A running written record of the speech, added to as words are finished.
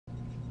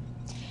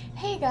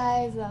Hey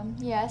guys,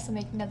 yes, I'm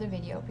making another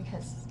video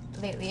because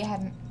lately I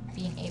haven't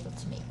been able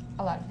to make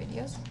a lot of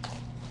videos.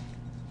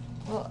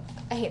 Well,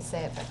 I hate to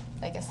say it, but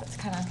I guess that's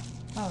kind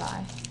of a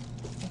lie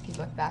if you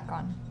look back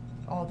on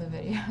all the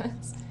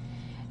videos.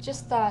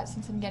 Just thought,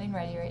 since I'm getting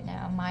ready right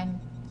now,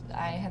 I'm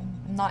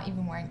not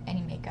even wearing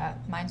any makeup.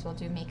 Might as well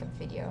do a makeup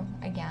video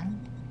again.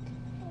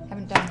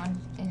 Haven't done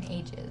one in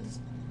ages.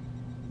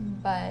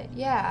 But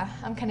yeah,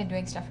 I'm kind of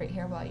doing stuff right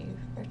here while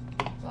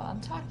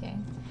I'm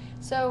talking.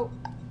 So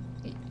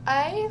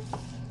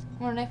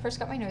when I first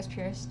got my nose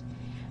pierced,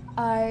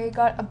 I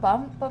got a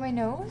bump on my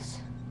nose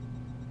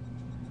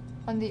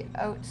on the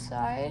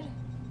outside.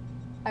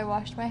 I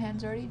washed my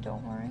hands already,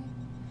 don't worry.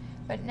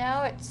 But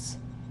now it's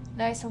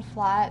nice and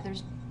flat.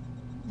 There's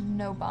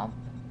no bump,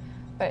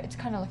 but it's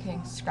kind of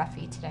looking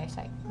scruffy today,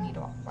 so I need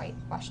to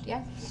wash it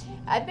again.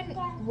 I've been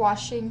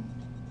washing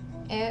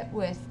it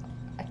with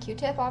a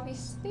Q-tip,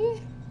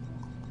 obviously,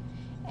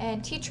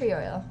 and tea tree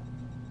oil.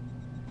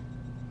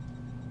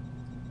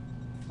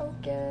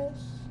 Focus.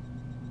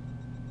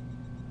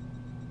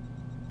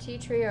 Tea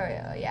tree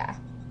oil, yeah.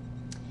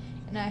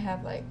 And I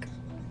have like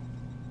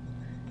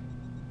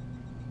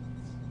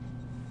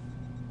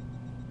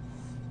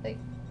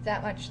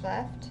that much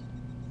left.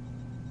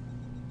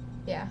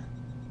 Yeah,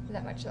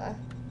 that much left.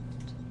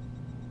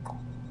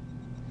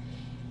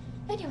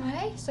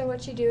 Anyway, so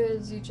what you do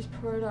is you just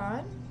pour it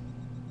on.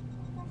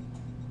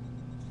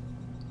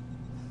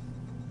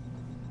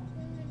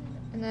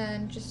 And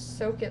then just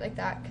soak it like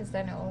that, because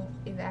then it'll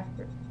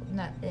evaporate.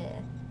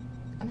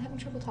 I'm having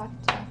trouble talking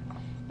today.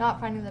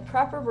 Not finding the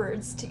proper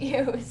words to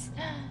use.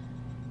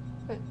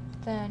 But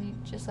then you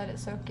just let it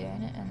soak in,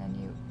 and then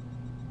you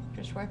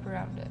just wipe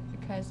around it,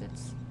 because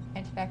it's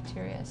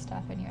antibacterial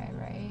stuff anyway,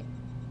 right?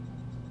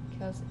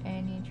 Kills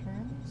any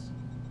germs.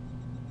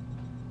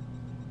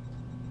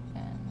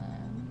 And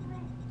then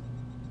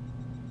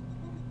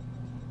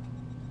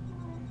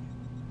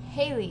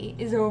Haley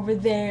is over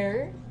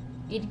there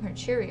eating her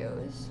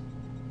Cheerios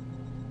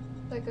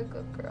like a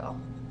good girl.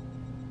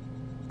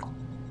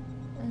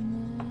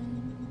 And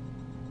then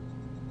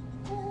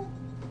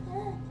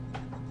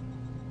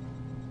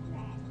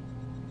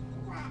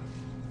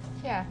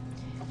yeah,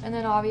 and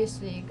then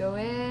obviously you go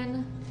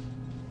in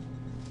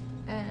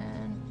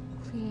and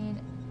clean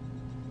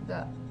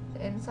the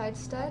inside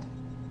stud.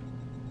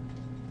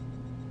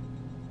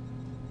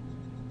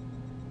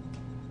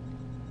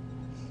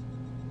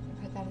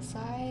 Put that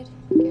aside,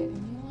 get a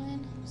new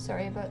one.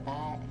 Sorry about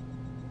that.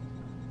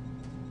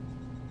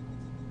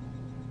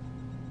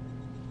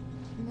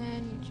 And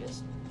then you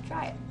just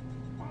dry it.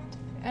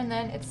 And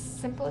then it's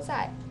simple as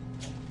that.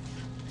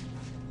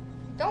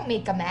 Don't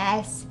make a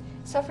mess.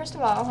 So first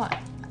of all, what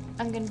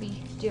I'm going to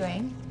be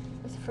doing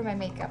for my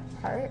makeup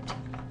part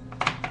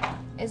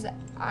is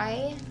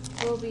I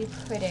will be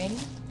putting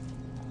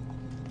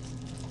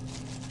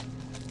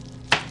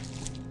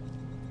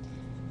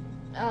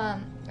a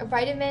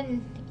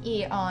vitamin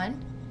E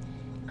on,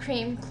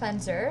 cream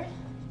cleanser,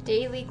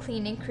 daily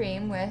cleaning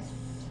cream with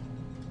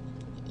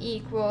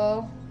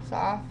equal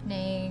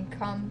softening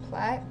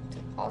complex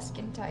all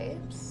skin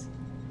types.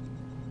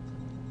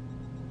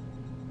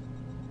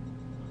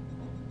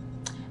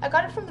 I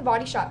got it from the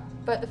Body Shop,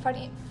 but the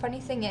funny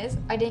thing is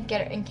I didn't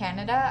get it in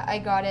Canada. I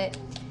got it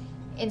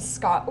in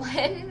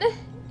Scotland,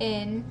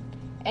 in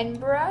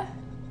Edinburgh,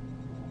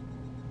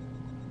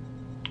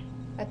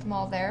 at the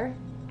mall there.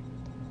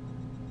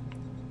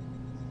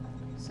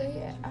 So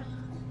yeah,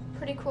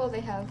 pretty cool.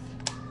 They have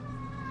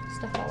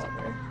stuff all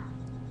over.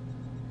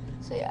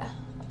 So yeah,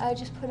 I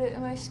just put it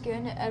in my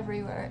skin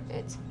everywhere.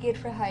 It's good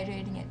for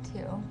hydrating it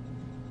too.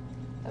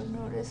 I've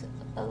noticed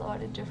a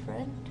lot of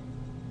different.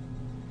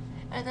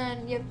 And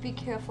then you have to be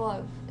careful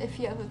of if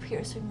you have a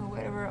piercing or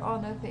whatever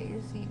on the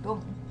face, you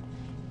don't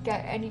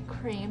get any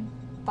cream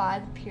by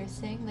the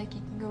piercing. Like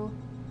you can go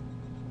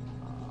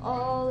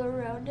all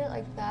around it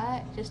like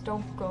that. Just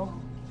don't go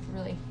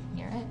really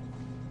near it.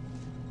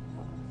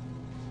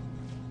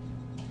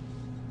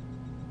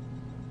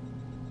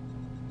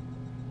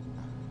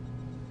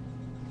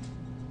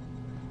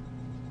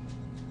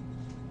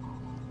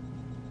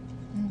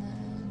 And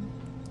then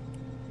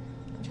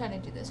I'm trying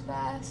to do this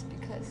fast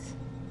because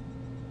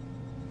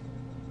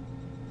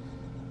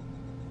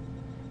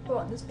I don't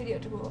want this video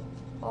to go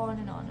on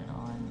and on and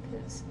on,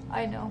 because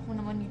I know when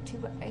I'm on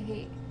YouTube I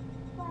hate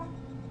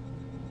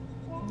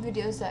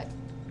videos that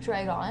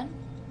drag on,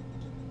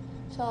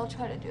 so I'll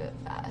try to do it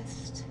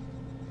fast.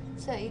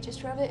 So you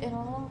just rub it in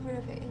all over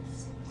your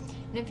face,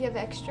 and if you have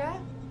extra,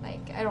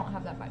 like I don't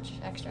have that much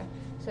extra,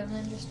 so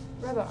then just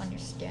rub it on your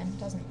skin. It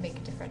doesn't make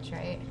a difference,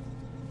 right?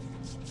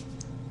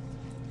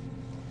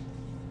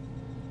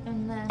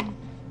 And then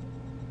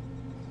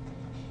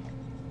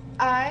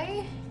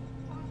I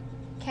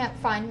can't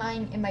find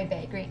mine in my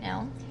bag right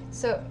now,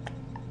 so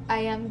I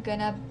am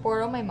gonna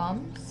borrow my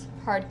mom's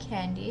hard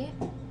candy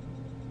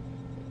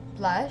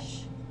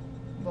blush,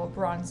 well,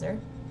 bronzer.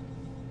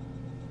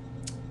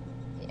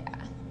 Yeah,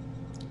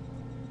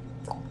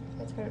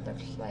 that's what it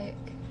looks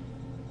like.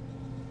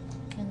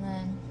 And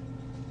then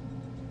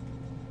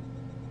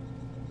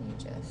you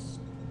just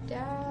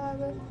dab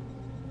it.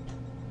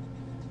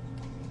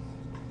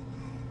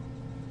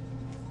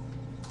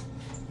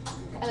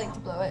 I like to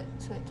blow it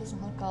so it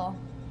doesn't look all.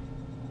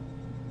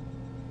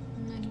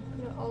 And then you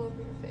put it all over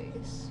your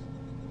face.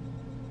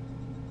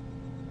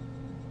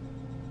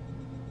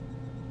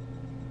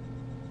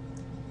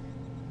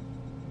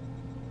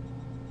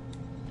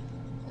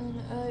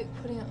 And I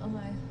like putting it on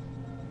my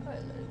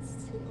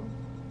eyelids too.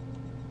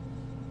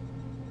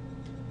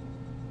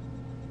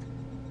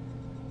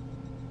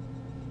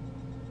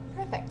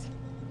 Perfect.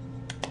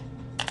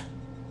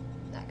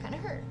 That kind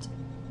of hurt.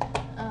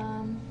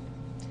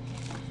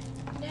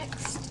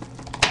 Next,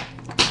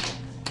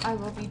 I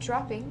will be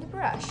dropping the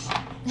brush.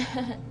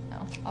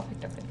 No, I'll pick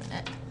it up in a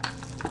minute.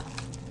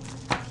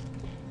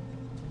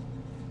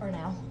 Or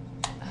now.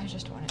 I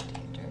just want it to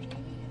get dirty.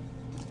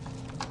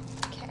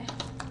 Okay.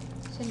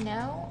 So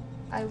now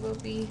I will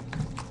be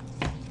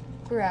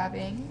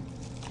grabbing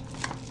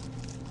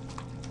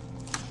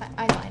my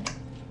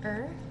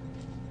eyeliner.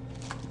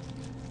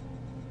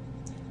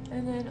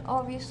 And then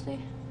obviously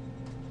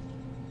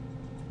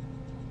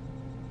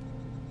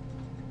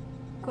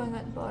going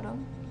at the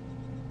bottom.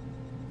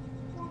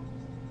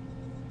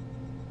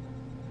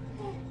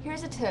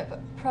 Here's a tip.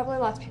 Probably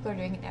lots of people are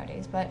doing it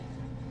nowadays, but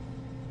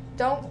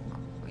don't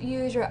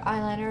use your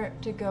eyeliner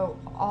to go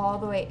all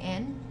the way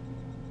in,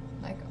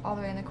 like all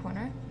the way in the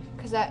corner,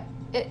 because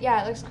it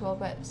looks cool,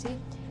 but see,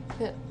 if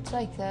it's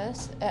like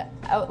this, it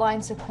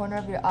outlines the corner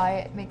of your eye,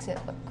 it makes it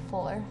look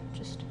fuller.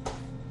 Just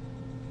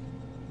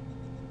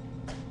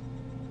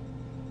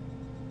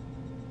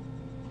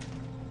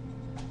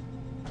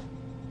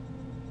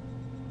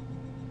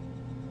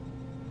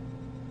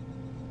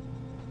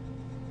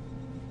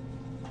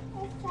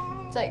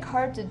it's like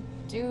hard to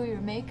do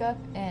your makeup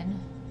in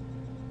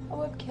a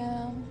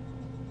webcam.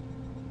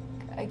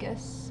 I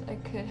guess I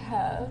could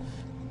have,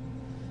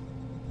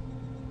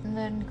 and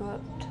then go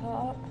up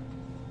top,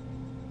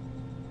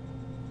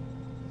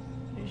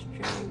 just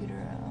drag it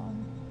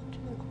around to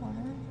the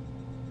corner,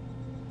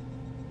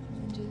 and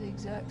then do the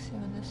exact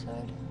same on this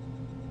side.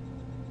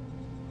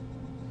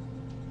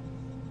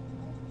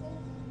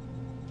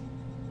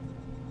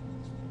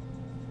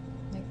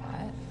 Like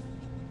that.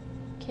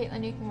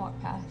 Caitlin, you can walk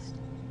past.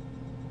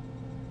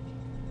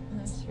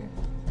 That's true.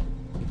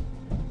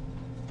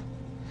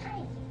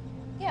 Hi.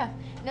 Yeah.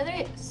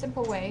 Another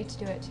simple way to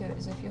do it too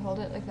is if you hold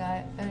it like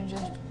that and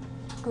just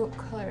go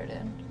color it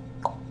in.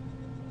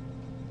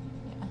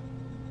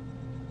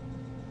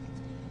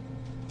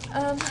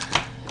 Yeah.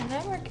 And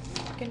then we're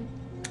gonna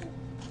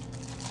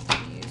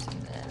be using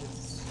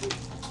this.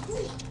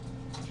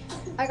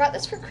 I got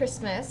this for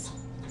Christmas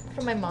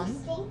from my mom.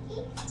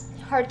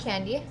 Hard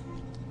candy.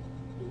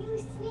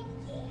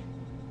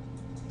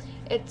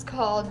 It's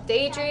called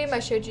Daydream. I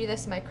showed you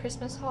this in my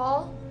Christmas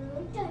haul.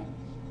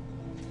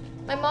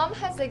 My mom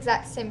has the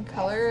exact same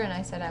color, and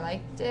I said I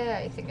liked it.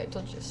 I think I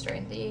told you the story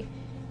in the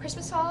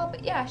Christmas haul,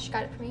 but yeah, she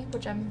got it for me,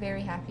 which I'm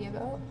very happy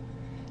about.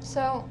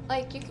 So,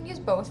 like, you can use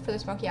both for the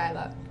smoky eye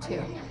look,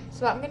 too.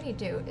 So what I'm going to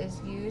do is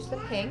use the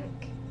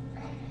pink,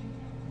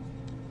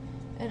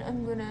 and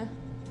I'm going to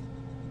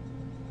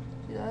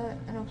do that,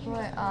 and open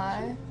my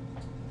eye,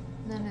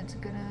 and then it's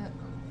going to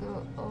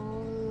go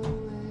all the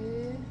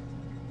way.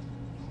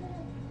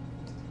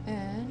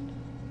 And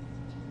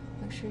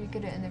make sure you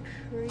get it in the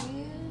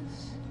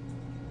crease.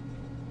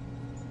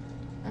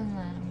 And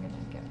then I'm going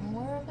to get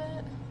more of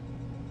it.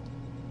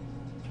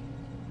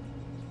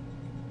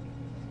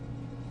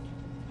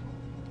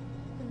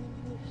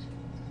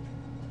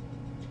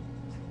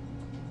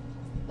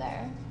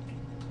 There.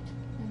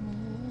 And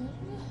then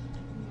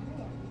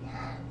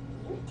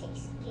you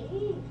taste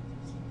good.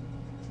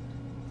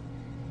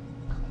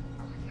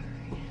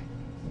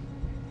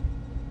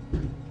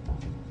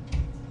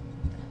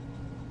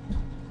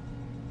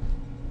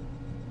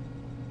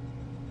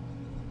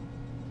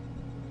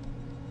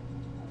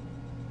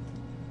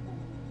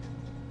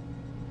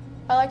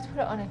 I like to put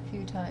it on a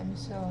few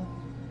times so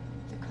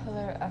the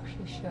color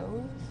actually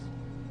shows.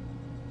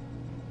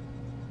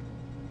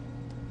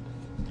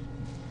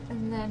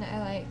 And then I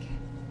like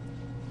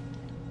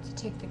to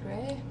take the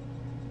gray,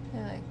 I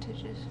like to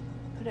just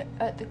put it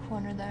at the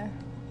corner there.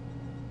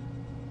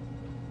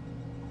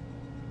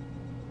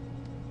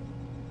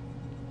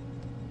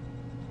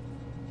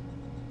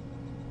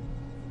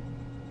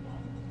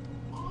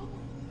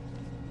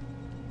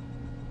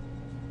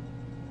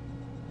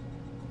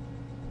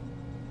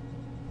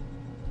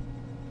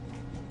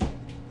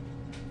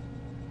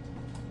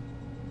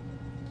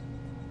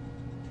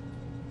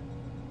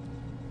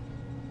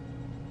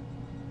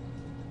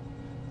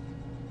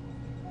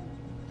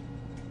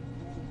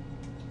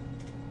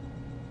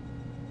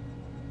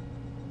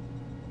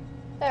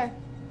 There.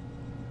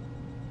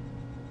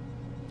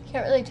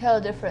 Can't really tell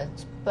a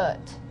difference, but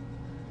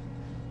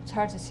it's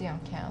hard to see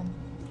on cam.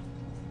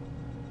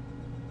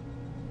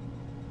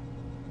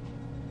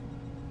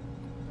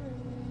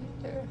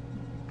 Right there.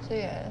 So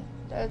yeah,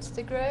 that's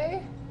the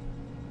gray.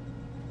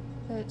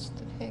 That's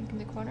the pink in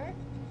the corner.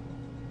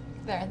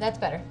 There, that's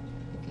better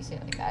if you see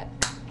it like that.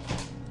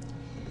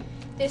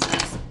 This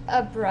is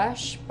a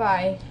brush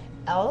by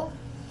Elf.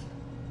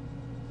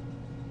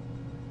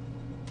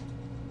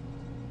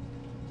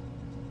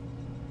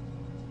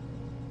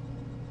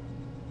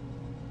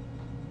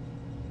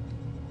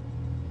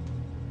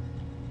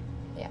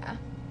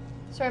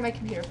 Sorry, my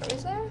computer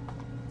froze there.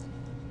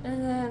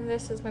 And then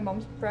this is my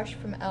mom's brush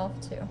from e.l.f.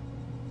 too.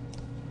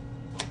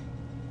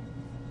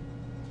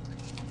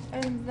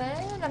 And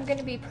then I'm going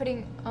to be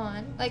putting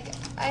on, like,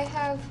 I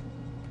have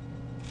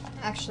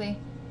actually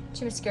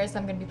 2 mascaras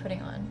I'm going to be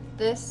putting on.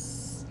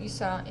 This you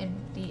saw in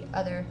the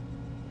other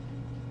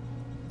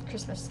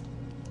Christmas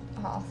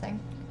haul thing.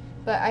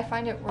 But I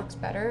find it works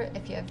better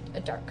if you have a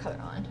dark color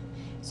on.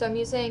 So I'm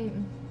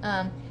using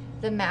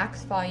the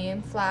Max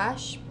Volume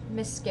Flash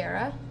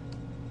Mascara.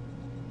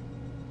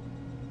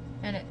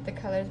 And the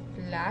color is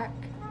black.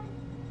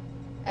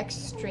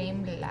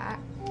 Extreme black.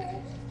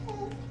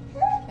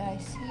 I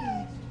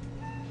see.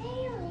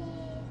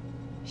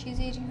 She's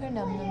eating her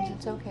num-nums.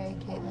 It's okay,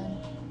 Caitlin.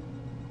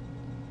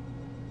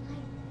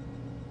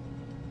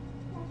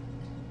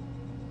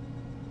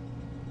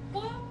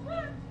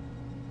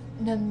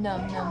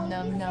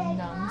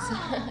 Num-nums.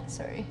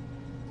 Sorry.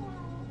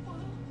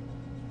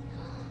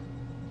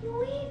 You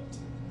whipped.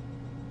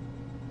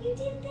 You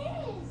did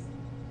this.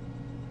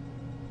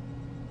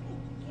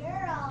 Good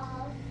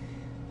girl.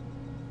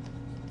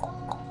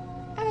 Oh.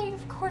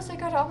 Of course I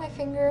got it on my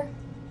finger.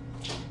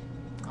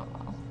 Oh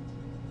well.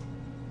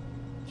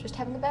 Just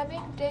having a bad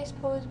makeup day,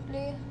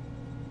 supposedly.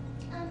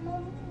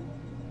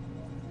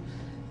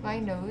 My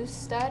nose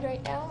stud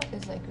right now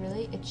is like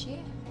really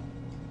itchy.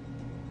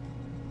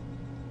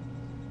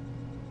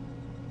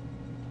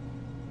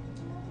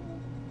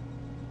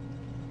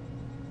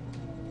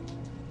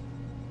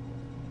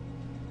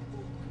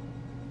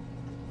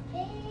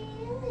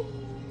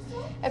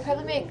 I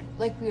probably make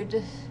like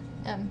weird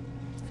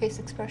face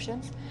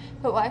expressions,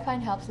 but what I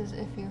find helps is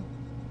if you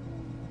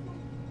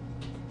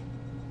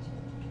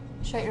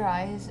shut your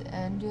eyes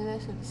and do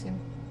this at the same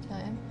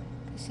time.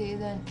 You see,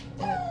 then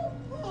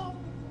it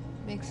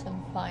makes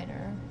them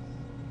finer.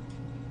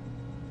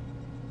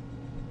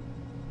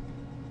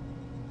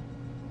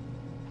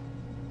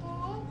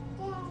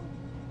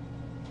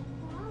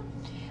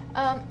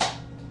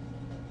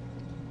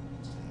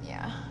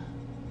 Yeah.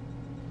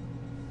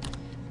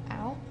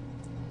 Ow.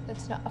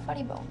 That's not a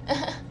funny bone.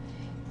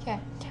 Okay.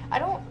 I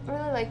don't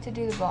really like to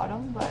do the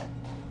bottom, but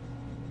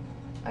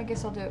I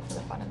guess I'll do it for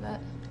the fun of it.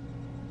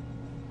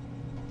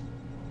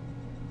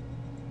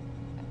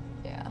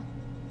 Yeah.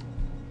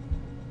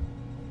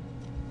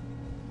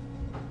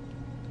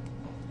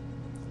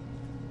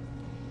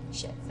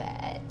 Shit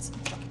that.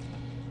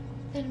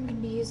 Then I'm going to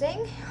be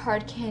using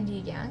Hard Candy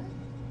again.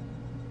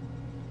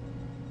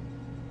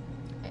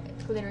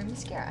 It's glittery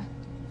mascara.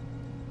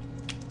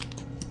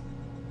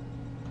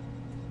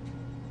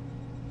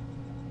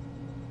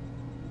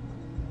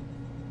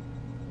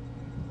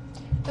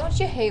 Don't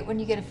you hate when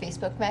you get a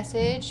Facebook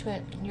message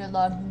when you're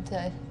logged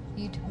into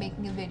YouTube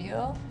making a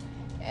video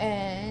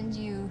and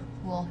you,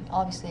 well,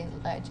 obviously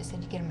I just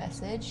said you get a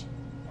message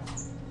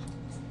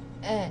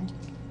and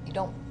you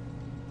don't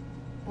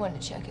want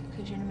to check it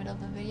because you're in the middle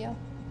of a video?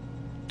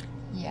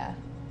 Yeah.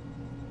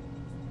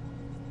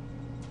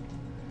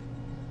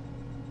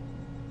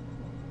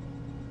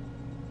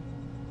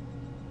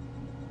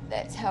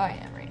 That's how I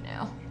am right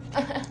now.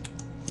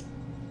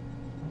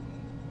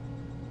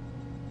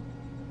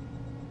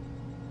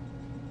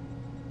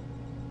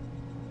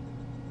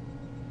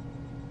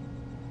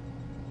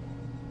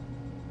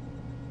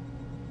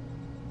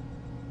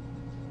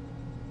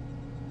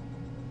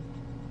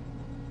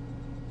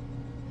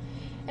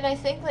 And I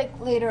think like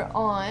later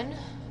on,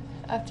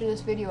 after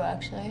this video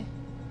actually,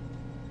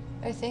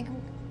 I think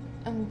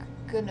I'm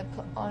gonna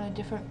put on a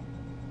different,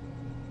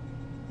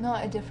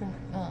 not a different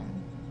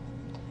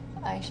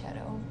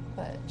eyeshadow,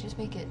 but just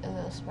make it a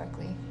little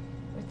sparkly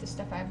with the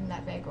stuff I have in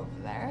that bag over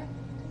there.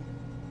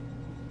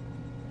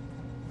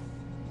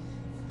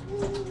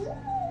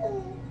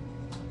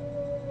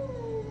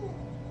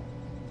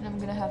 And I'm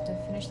gonna have to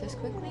finish this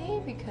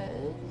quickly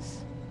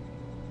because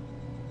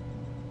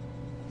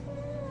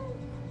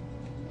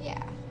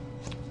yeah,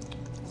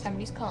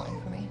 somebody's calling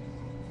for me.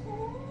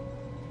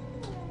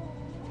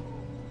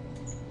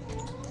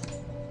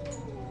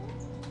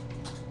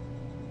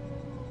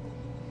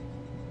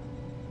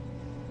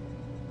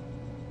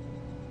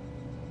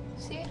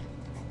 See?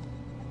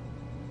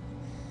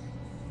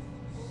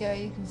 Yeah,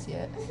 you can see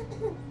it.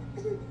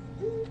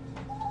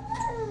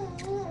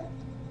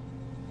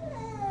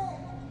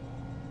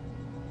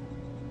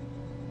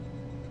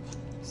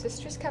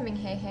 Sister's coming,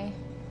 hey hey.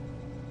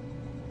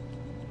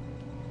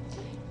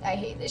 I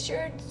hate this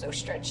shirt, it's so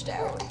stretched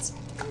out.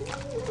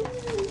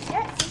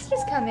 Yeah,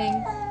 sister's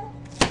coming.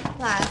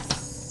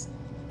 Last,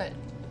 but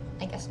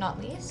I guess not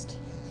least.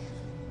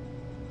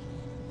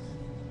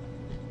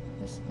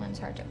 This one's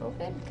hard to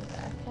open because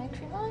I have panic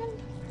cream on.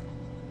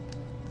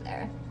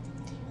 There.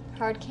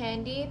 Hard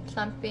Candy,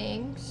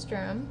 Plumping,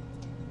 Sturm,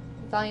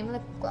 Volume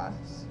Lip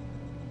Gloss.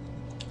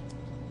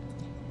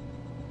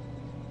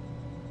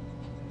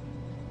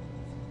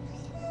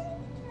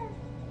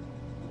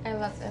 I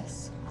love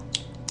this.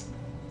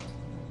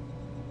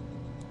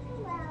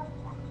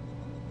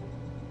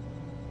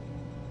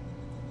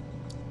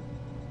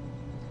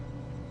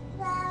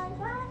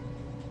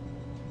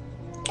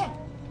 Okay.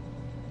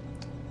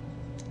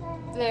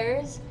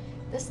 There's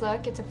this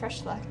look. It's a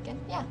fresh look, and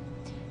yeah.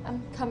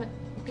 Comment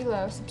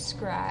below,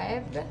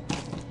 subscribe,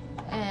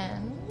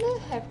 and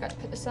I forgot to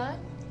put this on.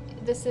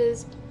 This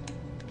is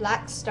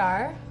Black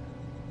Star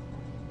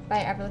by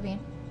Avril Lavigne.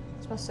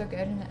 It smells so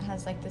good, and it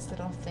has like this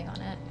little thing on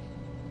it.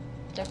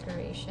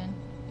 Decoration,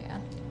 yeah.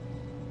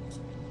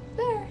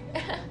 There.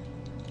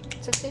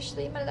 It's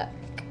officially my look.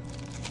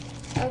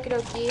 Okie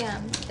dokie,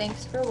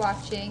 thanks for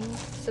watching.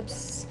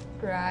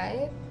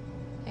 Subscribe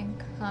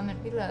and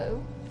comment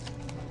below.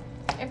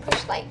 And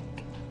push like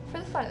for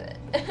the fun of it.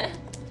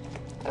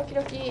 Okie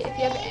dokie,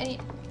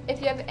 if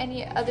you have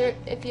any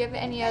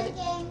other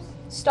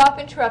stop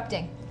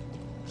interrupting.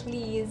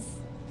 Please.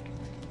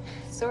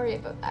 Sorry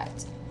about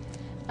that.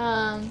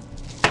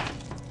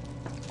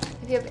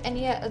 If you have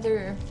any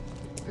other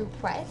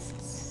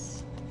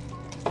requests,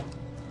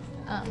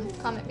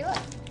 comment below.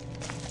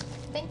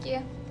 Thank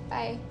you.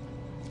 Bye.